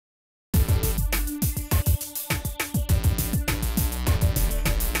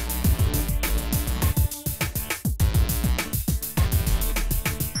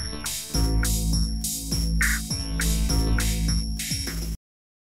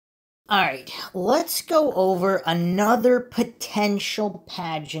All right, let's go over another potential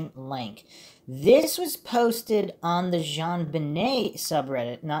pageant link. This was posted on the JonBenet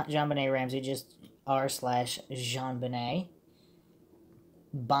subreddit, not JonBenet Ramsey, just r/JonBenet,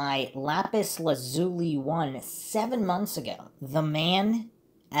 by Lapis Lazuli 1 7 months ago. The man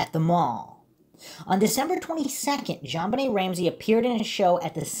at the mall. On December 22nd, JonBenet Ramsey appeared in a show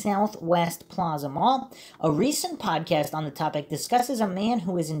at the Southwest Plaza Mall. A recent podcast on the topic discusses a man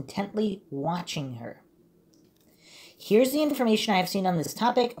who is intently watching her. Here's the information I have seen on this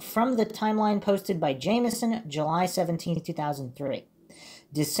topic from the timeline posted by Jameson, July 17, 2003.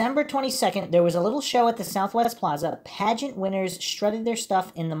 December 22nd, there was a little show at the Southwest Plaza. Pageant winners strutted their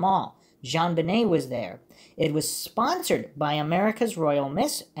stuff in the mall. JonBenet was there. It was sponsored by America's Royal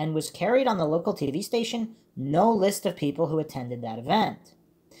Miss and was carried on the local TV station. No list of people who attended that event.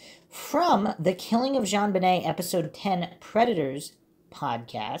 From the Killing of JonBenet episode 10 Predators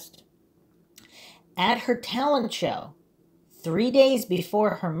podcast, at her talent show, 3 days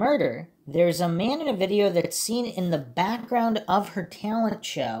before her murder, there's a man in a video that's seen in the background of her talent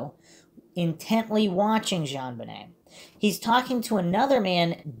show intently watching JonBenet. He's talking to another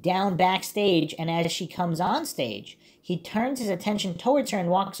man down backstage, and as she comes on stage, he turns his attention towards her and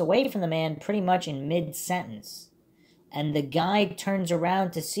walks away from the man pretty much in mid-sentence. And the guy turns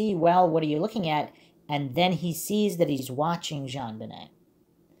around to see, well, what are you looking at? And then he sees that he's watching JonBenet.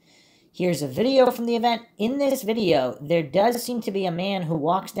 Here's a video from the event. In this video, there does seem to be a man who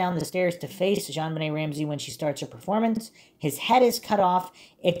walks down the stairs to face JonBenet Ramsey when she starts her performance. His head is cut off.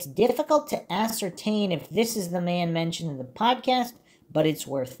 It's difficult to ascertain if this is the man mentioned in the podcast, but it's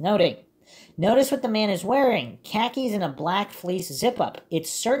worth noting. Notice what the man is wearing. Khakis and a black fleece zip-up. It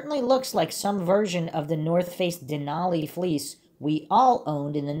certainly looks like some version of the North Face Denali fleece we all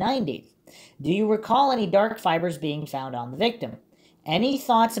owned in the 90s. Do you recall any dark fibers being found on the victim? Any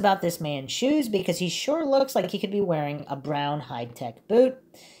thoughts about this man's shoes? Because he sure looks like he could be wearing a brown high-tech boot.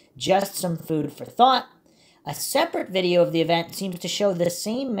 Just some food for thought. A separate video of the event seems to show the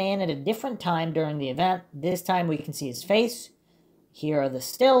same man at a different time during the event. This time we can see his face. Here are the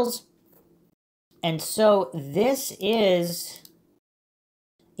stills. And so this is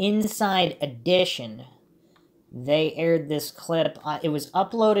Inside Edition. They aired this clip. It was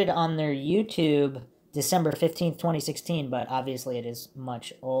uploaded on their YouTube December 15th, 2016, but obviously it is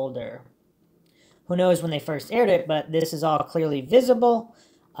much older. Who knows when they first aired it, but this is all clearly visible.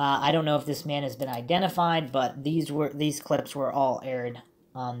 I don't know if this man has been identified, but these clips were all aired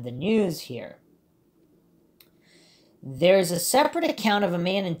on the news here. There's a separate account of a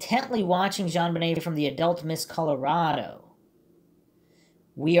man intently watching JonBenet from the adult Miss Colorado.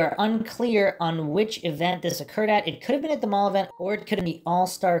 We are unclear on which event this occurred at. It could have been at the mall event, or it could have been the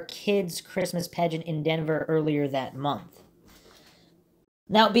All-Star Kids Christmas pageant in Denver earlier that month.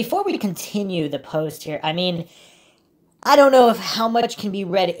 Now, before we continue the post here, I mean, I don't know how much can be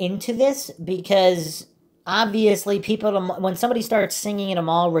read into this, because obviously people, when somebody starts singing in a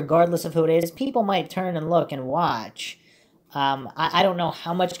mall, regardless of who it is, people might turn and look and watch. I don't know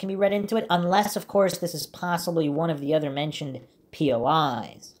how much can be read into it, unless, of course, this is possibly one of the other mentioned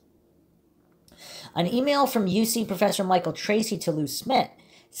POIs. An email from UC Professor Michael Tracy to Lou Smith.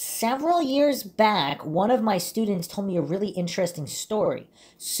 Several years back, one of my students told me a really interesting story.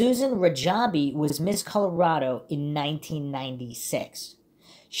 Susan Rajabi was Miss Colorado in 1996.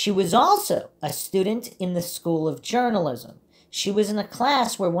 She was also a student in the School of Journalism. She was in a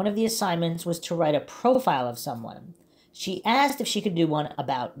class where one of the assignments was to write a profile of someone. She asked if she could do one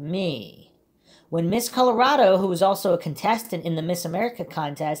about me. When Miss Colorado, who was also a contestant in the Miss America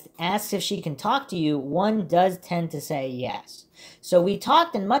contest, asks if she can talk to you, one does tend to say yes. So we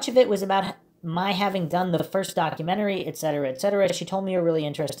talked, and much of it was about my having done the first documentary, etc., etc. She told me a really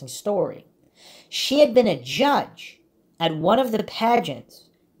interesting story. She had been a judge at one of the pageants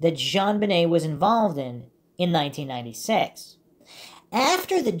that JonBenet was involved in 1996.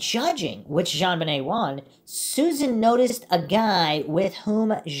 After the judging, which JonBenet won, Susan noticed a guy with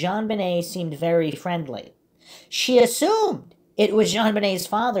whom JonBenet seemed very friendly. She assumed it was JonBenet's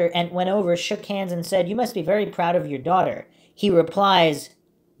father and went over, shook hands, and said, "You must be very proud of your daughter." He replies,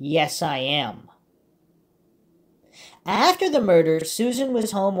 "Yes, I am." After the murder, Susan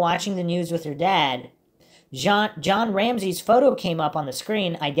was home watching the news with her dad. John Ramsey's photo came up on the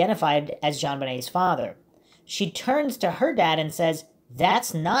screen, identified as JonBenet's father. She turns to her dad and says,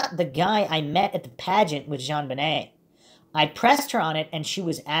 "That's not the guy I met at the pageant with JonBenet." I pressed her on it, and she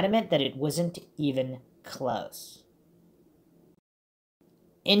was adamant that it wasn't even close.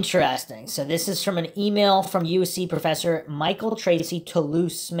 Interesting. So this is from an email from USC Professor Michael Tracy to Lou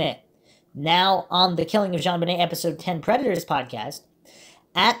Smith. Now on the Killing of JonBenet episode 10 Predators podcast.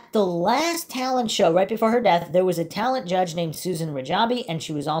 At the last talent show, right before her death, there was a talent judge named Susan Rajabi, and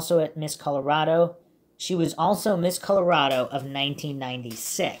she was also at Miss Colorado. She was also Miss Colorado of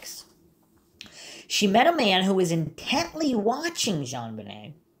 1996. She met a man who was intently watching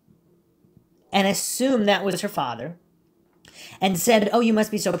JonBenet and assumed that was her father and said, "Oh, you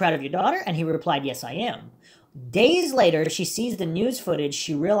must be so proud of your daughter?" And he replied, "Yes, I am." Days later, she sees the news footage.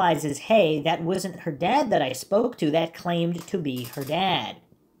 She realizes, hey, that wasn't her dad that I spoke to that claimed to be her dad.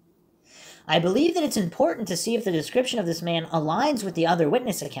 I believe that it's important to see if the description of this man aligns with the other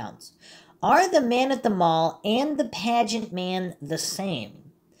witness accounts. Are the man at the mall and the pageant man the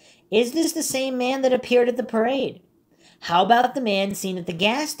same? Is this the same man that appeared at the parade? How about the man seen at the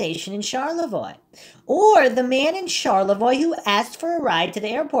gas station in Charlevoix? Or the man in Charlevoix who asked for a ride to the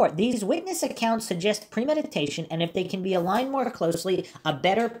airport? These witness accounts suggest premeditation, and if they can be aligned more closely, a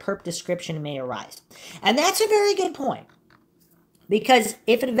better perp description may arise. And that's a very good point. Because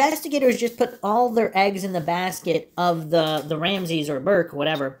if investigators just put all their eggs in the basket of the Ramseys or Burke,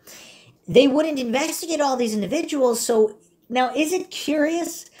 whatever, they wouldn't investigate all these individuals. So now, is it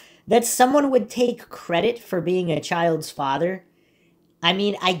curious that someone would take credit for being a child's father? I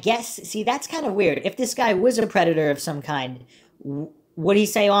mean, I guess, see, that's kind of weird. If this guy was a predator of some kind, would he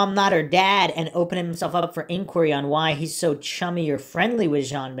say, "Oh, I'm not her dad," and open himself up for inquiry on why he's so chummy or friendly with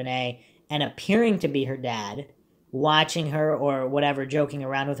JonBenet and appearing to be her dad, watching her or whatever, joking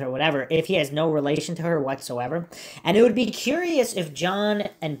around with her, whatever, if he has no relation to her whatsoever? And it would be curious if John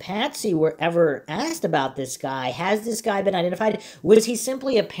and Patsy were ever asked about this guy. Has this guy been identified? Was he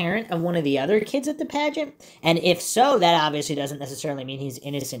simply a parent of one of the other kids at the pageant? And if so, that obviously doesn't necessarily mean he's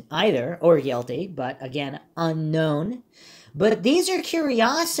innocent either, or guilty, but again, unknown. But these are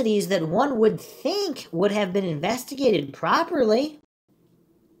curiosities that one would think would have been investigated properly.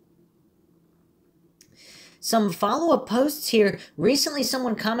 Some follow-up posts here. Recently,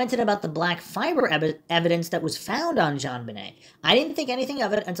 someone commented about the black fiber evidence that was found on JonBenet. I didn't think anything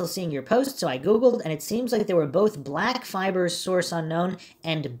of it until seeing your post, so I Googled, and it seems like there were both black fibers, source unknown,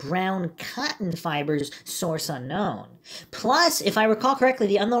 and brown cotton fibers, source unknown. Plus, if I recall correctly,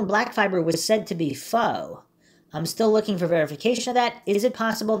 the unknown black fiber was said to be faux. I'm still looking for verification of that. Is it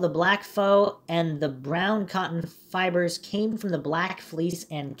possible the black faux and the brown cotton fibers came from the black fleece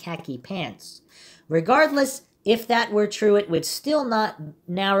and khaki pants? Regardless, if that were true, it would still not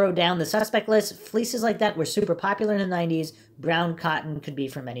narrow down the suspect list. Fleeces like that were super popular in the 90s. Brown cotton could be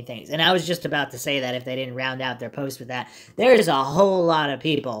for many things. And I was just about to say that if they didn't round out their post with that. There's a whole lot of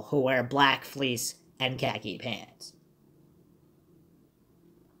people who wear black fleece and khaki pants.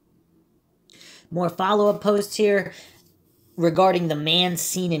 More follow-up posts here regarding the man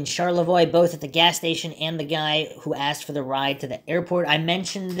seen in Charlevoix, both at the gas station and the guy who asked for the ride to the airport. I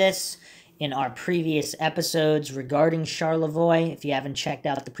mentioned this in our previous episodes regarding Charlevoix. If you haven't checked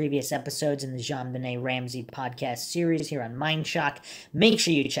out the previous episodes in the JonBenet Ramsey podcast series here on Mindshock, make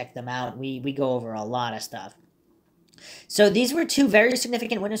sure you check them out. We go over a lot of stuff. So these were two very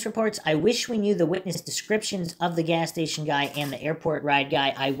significant witness reports. I wish we knew the witness descriptions of the gas station guy and the airport ride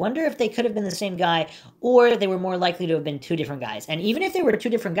guy. I wonder if they could have been the same guy, or they were more likely to have been two different guys. And even if they were two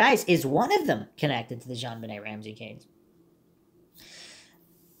different guys, is one of them connected to the JonBenet Ramsey case?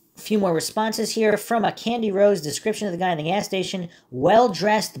 A few more responses here from a Candy Rose description of the guy in the gas station.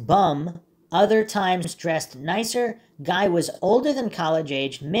 Well-dressed bum, other times dressed nicer. Guy was older than college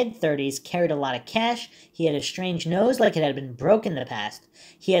age, mid-30s, carried a lot of cash. He had a strange nose like it had been broken in the past.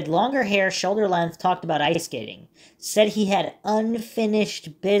 He had longer hair, shoulder length, talked about ice skating. Said he had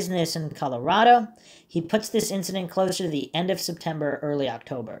unfinished business in Colorado. He puts this incident closer to the end of September, early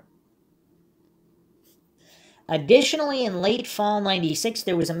October. Additionally, in late fall 96,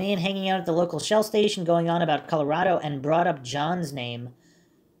 there was a man hanging out at the local Shell station going on about Colorado and brought up John's name.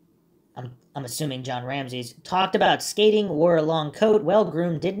 I'm assuming John Ramsey's. Talked about skating, wore a long coat,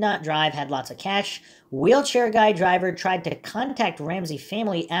 well-groomed, did not drive, had lots of cash. Wheelchair guy driver tried to contact Ramsey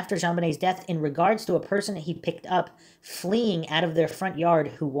family after JonBenet's death in regards to a person he picked up fleeing out of their front yard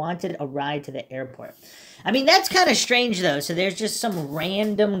who wanted a ride to the airport. I mean, that's kind of strange, though. So there's just some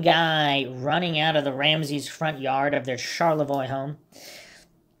random guy running out of the Ramsey's front yard of their Charlevoix home.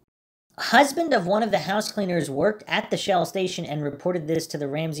 Husband of one of the house cleaners worked at the Shell station and reported this to the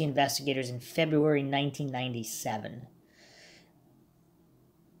Ramsey investigators in February 1997.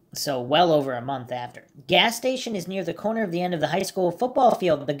 So well over a month after. Gas station is near the corner of the end of the high school football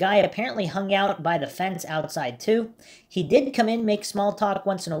field. The guy apparently hung out by the fence outside too. He did come in, make small talk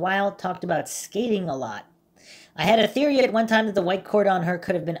once in a while, talked about skating a lot. I had a theory at one time that the white cord on her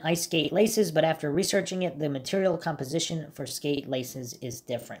could have been ice skate laces, but after researching it, the material composition for skate laces is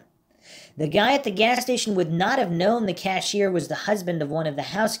different. The guy at the gas station would not have known the cashier was the husband of one of the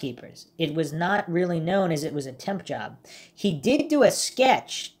housekeepers. It was not really known as it was a temp job. He did do a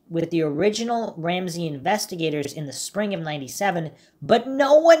sketch with the original Ramsey investigators in the spring of '97, but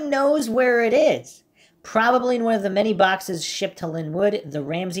no one knows where it is. Probably in one of the many boxes shipped to Linwood. The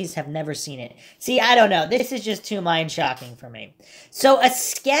Ramseys have never seen it. See, I don't know. This is just too mind-shocking for me. So a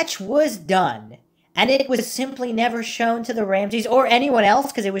sketch was done, and it was simply never shown to the Ramseys or anyone else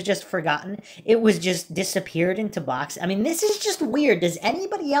because it was just forgotten. It was just disappeared into boxes. I mean, this is just weird. Does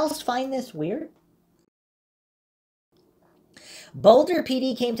anybody else find this weird? Boulder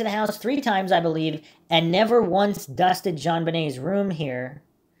PD came to the house 3 times, I believe, and never once dusted JonBenet's room here.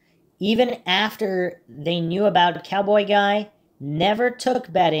 Even after they knew about Cowboy Guy, never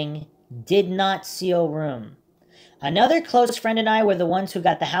took bedding, did not seal room. Another close friend and I were the ones who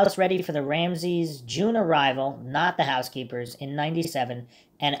got the house ready for the Ramseys' June arrival, not the housekeepers, in '97,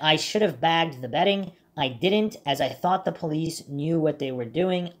 and I should have bagged the bedding. I didn't, as I thought the police knew what they were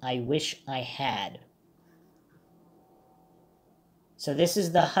doing. I wish I had. So this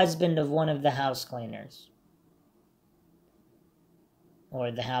is the husband of one of the house cleaners. Or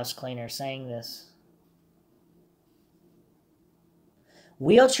the house cleaner saying this.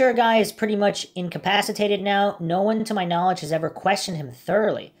 Wheelchair guy is pretty much incapacitated now. No one to my knowledge has ever questioned him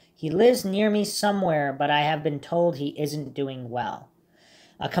thoroughly. He lives near me somewhere, but I have been told he isn't doing well.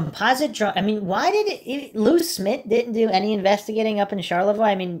 A composite drawing. I mean, why did Lou Smith didn't do any investigating up in Charlevoix?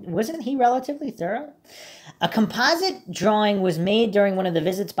 I mean, wasn't he relatively thorough? A composite drawing was made during one of the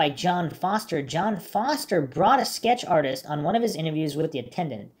visits by John Foster. John Foster brought a sketch artist on one of his interviews with the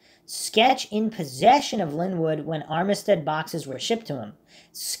attendant. Sketch in possession of Linwood when Armistead boxes were shipped to him.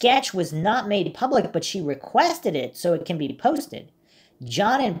 Sketch was not made public, but she requested it so it can be posted.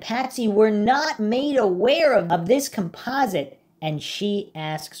 John and Patsy were not made aware of this composite, and she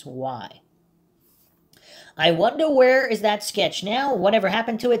asks why. I wonder where is that sketch now? Whatever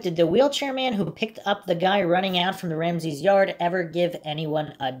happened to it? Did the wheelchair man who picked up the guy running out from the Ramseys' yard ever give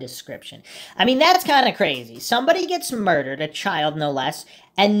anyone a description? I mean, that's kind of crazy. Somebody gets murdered, a child no less,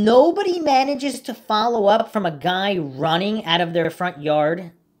 and nobody manages to follow up from a guy running out of their front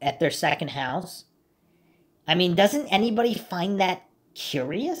yard at their second house. I mean, doesn't anybody find that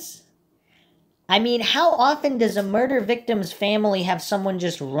curious? I mean, how often does a murder victim's family have someone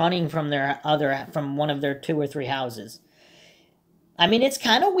just running from from one of their 2 or 3 houses? I mean, it's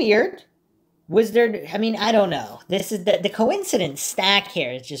kind of weird. Was there, I mean, I don't know. This is the coincidence stack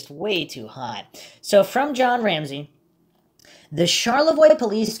here is just way too high. So from John Ramsey, the Charlevoix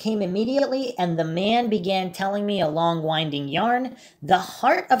police came immediately and the man began telling me a long winding yarn. The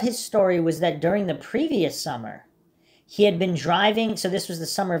heart of his story was that during the previous summer, he had been driving, so this was the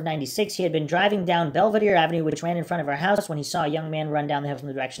summer of '96, he had been driving down Belvedere Avenue, which ran in front of our house, when he saw a young man run down the hill from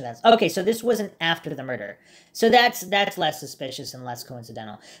the direction of that. Okay, so this wasn't after the murder. So that's less suspicious and less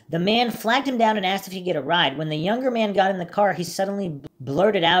coincidental. The man flagged him down and asked if he could get a ride. When the younger man got in the car, he suddenly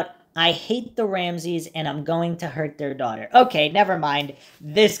blurted out, "I hate the Ramseys and I'm going to hurt their daughter." Okay, never mind.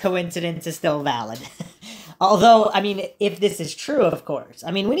 This coincidence is still valid. Although, I mean, if this is true, of course. I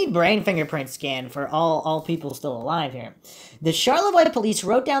mean, we need brain fingerprint scan for all people still alive here. The Charlevoix police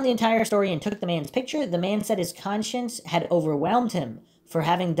wrote down the entire story and took the man's picture. The man said his conscience had overwhelmed him for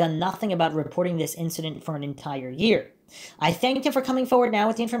having done nothing about reporting this incident for an entire year. I thanked him for coming forward now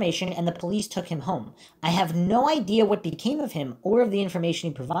with the information, and the police took him home. I have no idea what became of him or of the information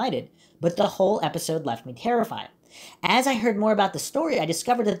he provided, but the whole episode left me terrified. As I heard more about the story, I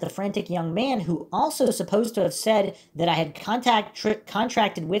discovered that the frantic young man, who also supposed to have said that I had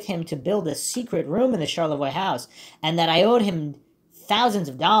contracted with him to build a secret room in the Charlevoix house, and that I owed him thousands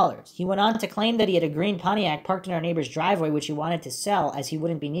of dollars. He went on to claim that he had a green Pontiac parked in our neighbor's driveway, which he wanted to sell as he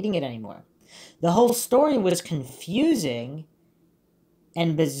wouldn't be needing it anymore. The whole story was confusing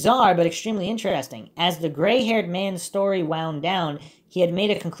and bizarre, but extremely interesting. As the gray-haired man's story wound down, he had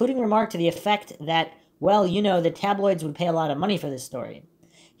made a concluding remark to the effect that, well, you know, the tabloids would pay a lot of money for this story.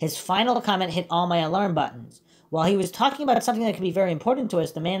 His final comment hit all my alarm buttons. While he was talking about something that could be very important to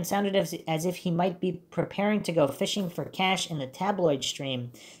us, the man sounded as if he might be preparing to go fishing for cash in the tabloid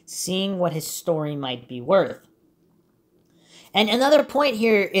stream, seeing what his story might be worth. And another point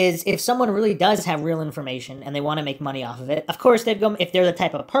here is, if someone really does have real information and they want to make money off of it, of course they'd go, if they're the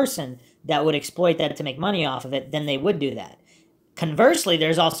type of person that would exploit that to make money off of it, then they would do that. Conversely,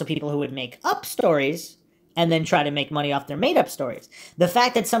 there's also people who would make up stories and then try to make money off their made-up stories. The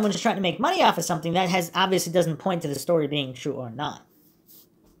fact that someone's trying to make money off of something, that obviously doesn't point to the story being true or not.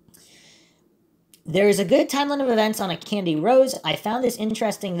 There is a good timeline of events on a Candy Rose. I found this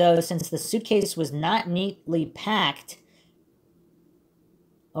interesting, though, since the suitcase was not neatly packed.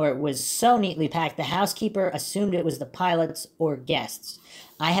 or it was so neatly packed, the housekeeper assumed it was the pilots or guests.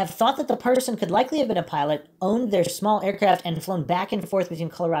 I have thought that the person could likely have been a pilot, owned their small aircraft, and flown back and forth between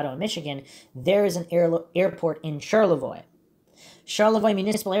Colorado and Michigan. There is an airport in Charlevoix. Charlevoix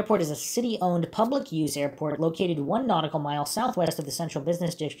Municipal Airport is a city-owned public-use airport located 1 nautical mile southwest of the central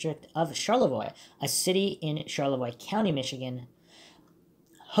business district of Charlevoix, a city in Charlevoix County, Michigan.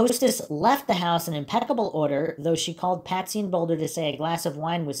 Hostess left the house in impeccable order, though she called Patsy in Boulder to say a glass of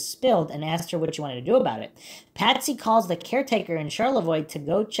wine was spilled and asked her what she wanted to do about it. Patsy calls the caretaker in Charlevoix to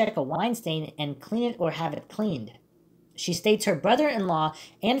go check a wine stain and clean it or have it cleaned. She states her brother-in-law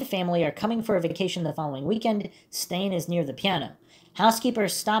and family are coming for a vacation the following weekend. Stain is near the piano.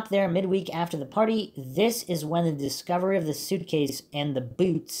 Housekeepers stopped there midweek after the party. This is when the discovery of the suitcase and the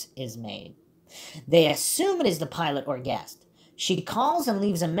boots is made. They assume it is the pilot or guest. She calls and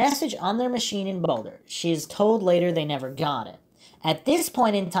leaves a message on their machine in Boulder. She is told later they never got it. At this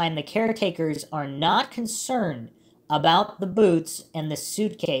point in time, the caretakers are not concerned about the boots and the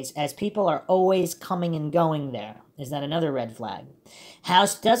suitcase, as people are always coming and going there. Is that another red flag?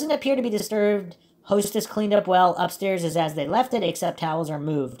 House doesn't appear to be disturbed. Hostess cleaned up well. Upstairs is as they left it, except towels are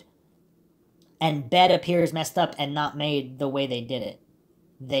moved. And bed appears messed up and not made the way they did it.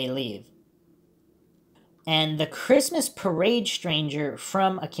 They leave. And the Christmas parade stranger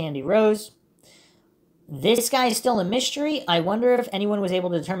from A Candy Rose. This guy is still a mystery. I wonder if anyone was able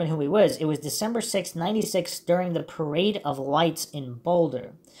to determine who he was. It was December 6, 96, during the Parade of Lights in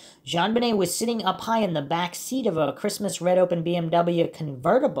Boulder. JonBenet was sitting up high in the back seat of a Christmas red-open BMW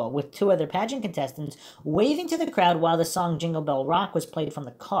convertible with 2 other pageant contestants, waving to the crowd while the song Jingle Bell Rock was played from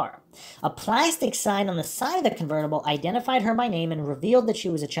the car. A plastic sign on the side of the convertible identified her by name and revealed that she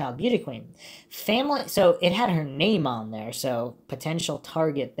was a child beauty queen. So it had her name on there, so potential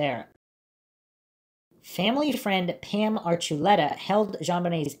target there. Family friend Pam Archuleta held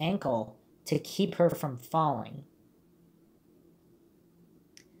JonBenet's ankle to keep her from falling.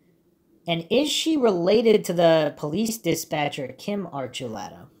 And is she related to the police dispatcher Kim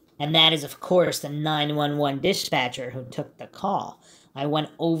Archuleta? And that is, of course, the 911 dispatcher who took the call. I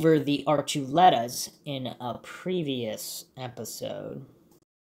went over the Archuletas in a previous episode.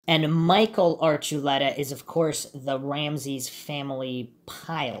 And Michael Archuleta is, of course, the Ramsey's family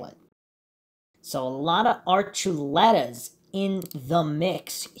pilot. So a lot of Archuletas in the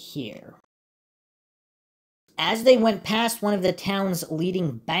mix here. As they went past one of the town's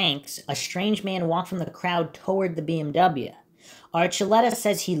leading banks, a strange man walked from the crowd toward the BMW. Archuleta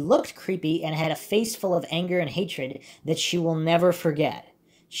says he looked creepy and had a face full of anger and hatred that she will never forget.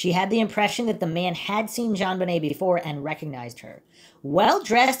 She had the impression that the man had seen JonBenet before and recognized her. Well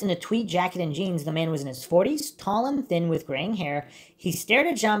dressed in a tweed jacket and jeans, the man was in his 40s, tall and thin with graying hair. He stared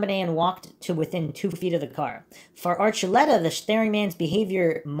at JonBenet and walked to within 2 feet of the car. For Archuleta, the staring man's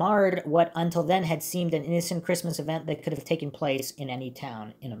behavior marred what until then had seemed an innocent Christmas event that could have taken place in any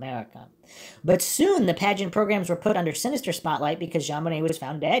town in America. But soon, the pageant programs were put under sinister spotlight because JonBenet was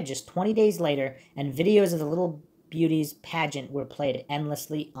found dead just 20 days later, and videos of the Little Beauty's pageant were played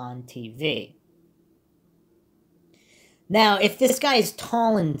endlessly on TV. Now, if this guy is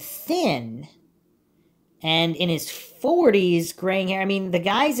tall and thin, and in his 40s, graying hair, I mean, the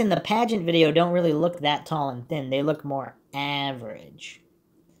guys in the pageant video don't really look that tall and thin. They look more average.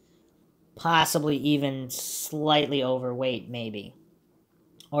 Possibly even slightly overweight, maybe.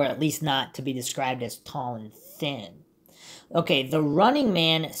 Or at least not to be described as tall and thin. Okay, the running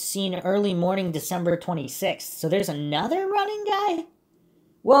man seen early morning December 26th. So there's another running guy?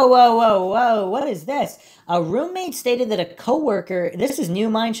 Whoa, whoa, whoa, whoa, what is this? A roommate stated that a coworker, this is new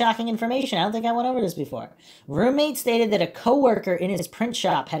mind-shocking information, I don't think I went over this before. Roommate stated that a coworker in his print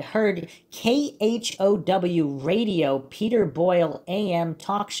shop had heard KHOW radio Peter Boyle AM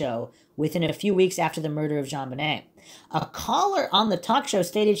talk show within a few weeks after the murder of JonBenet. A caller on the talk show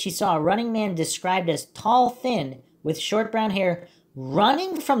stated she saw a running man described as tall, thin, with short brown hair,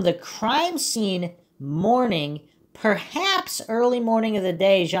 running from the crime scene morning, perhaps early morning of the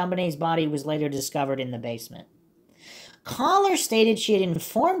day JonBenet's body was later discovered in the basement. Caller stated she had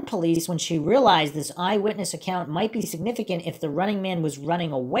informed police when she realized this eyewitness account might be significant if the running man was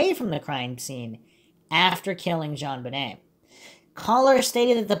running away from the crime scene after killing JonBenet. Caller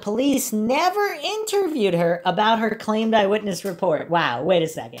stated that the police never interviewed her about her claimed eyewitness report. Wow, wait a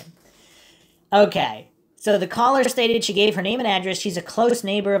second. Okay. So the caller stated she gave her name and address. She's a close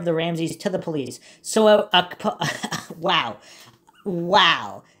neighbor of the Ramseys to the police. So, wow.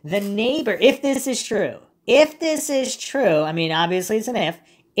 The neighbor, if this is true, I mean, obviously it's an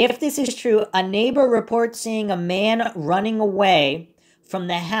if this is true, a neighbor reports seeing a man running away from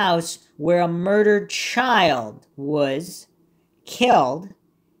the house where a murdered child was killed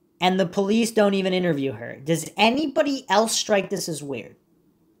and the police don't even interview her. Does anybody else strike this as weird?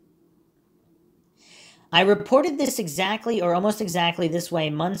 I reported this exactly or almost exactly this way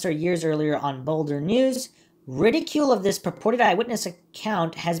months or years earlier on Boulder News. Ridicule of this purported eyewitness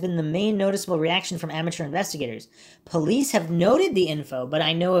account has been the main noticeable reaction from amateur investigators. Police have noted the info, but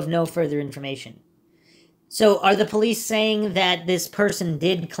I know of no further information. So are the police saying that this person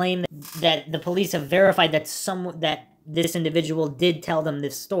did claim that the police have verified that this individual did tell them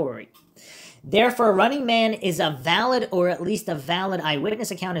this story? Therefore, Running Man is a valid or at least a valid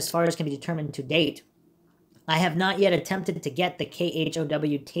eyewitness account as far as can be determined to date. I have not yet attempted to get the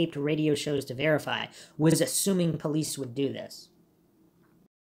KHOW taped radio shows to verify. Was assuming police would do this.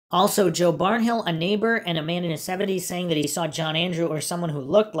 Also, Joe Barnhill, a neighbor and a man in his 70s, saying that he saw John Andrew or someone who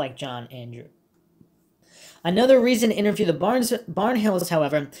looked like John Andrew. Another reason to interview the Barnhills,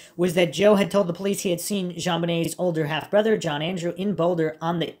 however, was that Joe had told the police he had seen JonBenet's older half-brother, John Andrew, in Boulder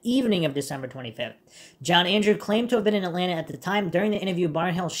on the evening of December 25th. John Andrew claimed to have been in Atlanta at the time. During the interview,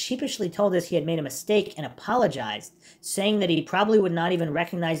 Barnhill sheepishly told us he had made a mistake and apologized, saying that he probably would not even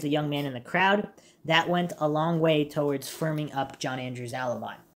recognize the young man in the crowd. That went a long way towards firming up John Andrew's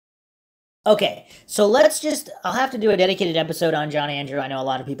alibi. Okay, so I'll have to do a dedicated episode on John Andrew. I know a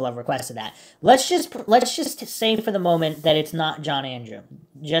lot of people have requested that. Let's just say for the moment that it's not John Andrew.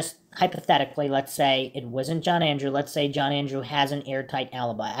 Just hypothetically, let's say it wasn't John Andrew. Let's say John Andrew has an airtight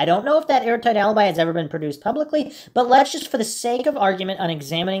alibi. I don't know if that airtight alibi has ever been produced publicly, but let's just, for the sake of argument on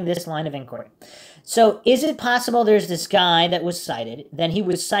examining this line of inquiry. So is it possible there's this guy that was cited, then he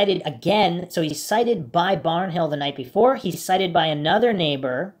was cited again, so he's cited by Barnhill the night before, he's cited by another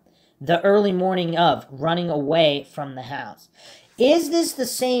neighbor the early morning of, running away from the house. Is this the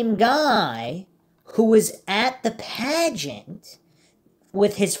same guy who was at the pageant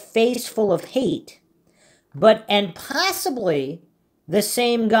with his face full of hate, and possibly the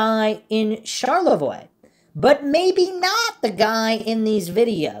same guy in Charlevoix, but maybe not the guy in these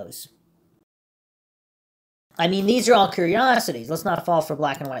videos? I mean, these are all curiosities. Let's not fall for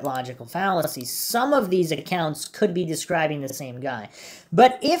black and white logical fallacies. Some of these accounts could be describing the same guy.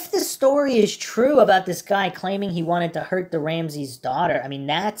 But if the story is true about this guy claiming he wanted to hurt the Ramsey's daughter, I mean,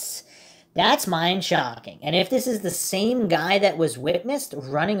 that's mind-shocking. And if this is the same guy that was witnessed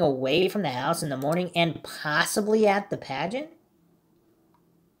running away from the house in the morning and possibly at the pageant,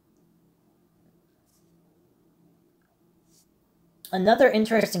 another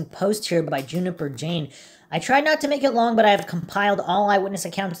interesting post here by Juniper Jane. I tried not to make it long, but I have compiled all eyewitness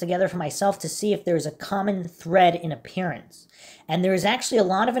accounts together for myself to see if there is a common thread in appearance. And there is actually a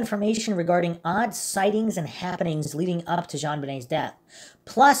lot of information regarding odd sightings and happenings leading up to JonBenet's death.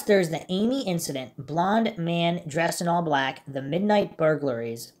 Plus, there's the Amy incident, blonde man dressed in all black, the midnight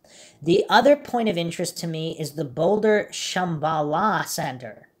burglaries. The other point of interest to me is the Boulder Shambhala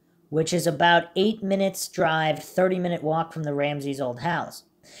Center, which is about 8 minutes drive, 30-minute walk from the Ramsey's old house.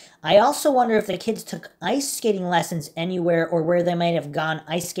 I also wonder if the kids took ice skating lessons anywhere or where they might have gone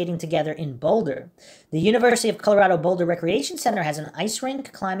ice skating together in Boulder. The University of Colorado Boulder Recreation Center has an ice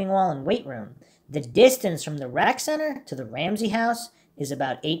rink, climbing wall, and weight room. The distance from the rec center to the Ramsey house is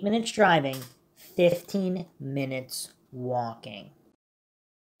about 8 minutes driving, 15 minutes walking.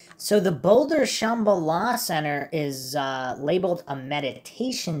 So the Boulder Shambhala Center is labeled a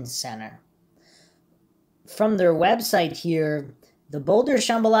meditation center. From their website here, the Boulder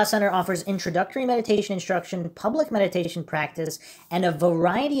Shambhala Center offers introductory meditation instruction, public meditation practice, and a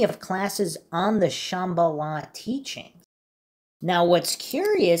variety of classes on the Shambhala teachings. Now, what's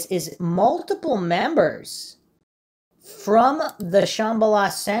curious is multiple members from the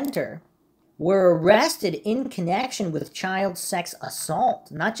Shambhala Center were arrested in connection with child sex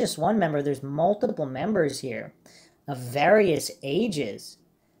assault. Not just one member, there's multiple members here of various ages.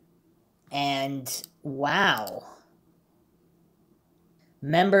 And wow.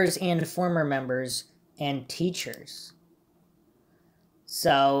 Members and former members and teachers.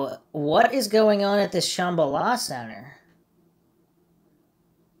 So, what is going on at the Shambhala Center?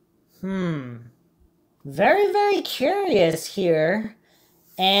 Very, very curious here.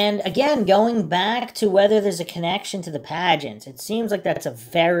 And again, going back to whether there's a connection to the pageants, it seems like that's a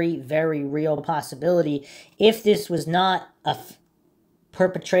very, very real possibility. If this was not a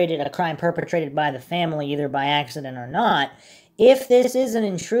crime perpetrated by the family, either by accident or not, if this is an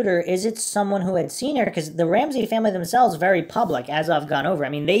intruder, is it someone who had seen her? Because the Ramsey family themselves very public, as I've gone over. I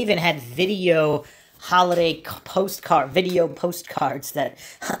mean, they even had video postcards that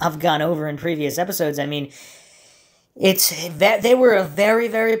I've gone over in previous episodes. I mean, they were a very,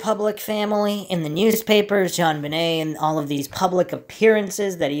 very public family in the newspapers, JonBenet, and all of these public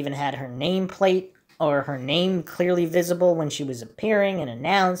appearances that even had her nameplate or her name clearly visible when she was appearing and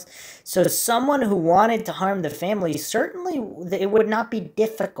announced. So someone who wanted to harm the family, certainly it would not be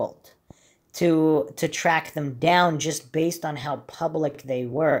difficult to track them down just based on how public they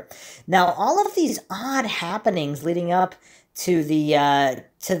were. Now, all of these odd happenings leading up to the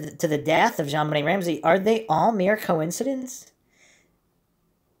death of JonBenet Ramsey, are they all mere coincidence?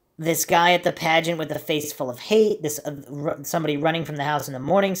 This guy at the pageant with a face full of hate, this somebody running from the house in the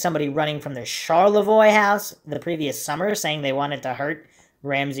morning, somebody running from their Charlevoix house the previous summer saying they wanted to hurt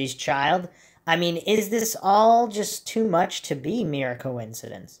Ramsey's child. I mean, is this all just too much to be mere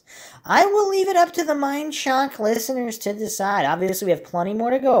coincidence? I will leave it up to the Mindshock listeners to decide. Obviously, we have plenty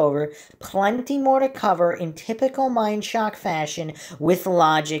more to go over, plenty more to cover in typical Mindshock fashion with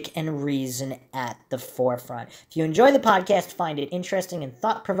logic and reason at the forefront. If you enjoy the podcast, find it interesting and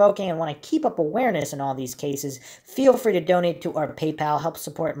thought-provoking, and want to keep up awareness in all these cases, feel free to donate to our PayPal, help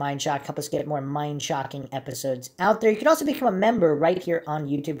support Mindshock, help us get more mind-shocking episodes out there. You can also become a member right here on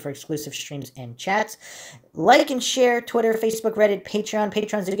YouTube for exclusive streams and chats. Like and share Twitter, Facebook, Reddit, Patreon.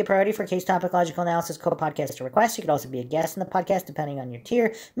 Patrons do get priority for case topic, logical analysis, co-podcast requests. You could also be a guest in the podcast depending on your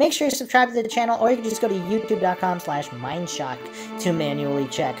tier. Make sure you subscribe to the channel, or you can just go to youtube.com/Mindshock to manually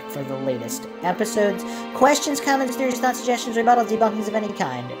check for the latest episodes. Questions, comments, theories, thoughts, suggestions, rebuttals, debunkings of any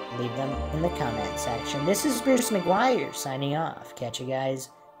kind, leave them in the comment section. This is Bruce McGuire signing off. Catch you guys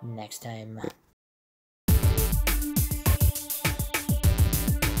next time.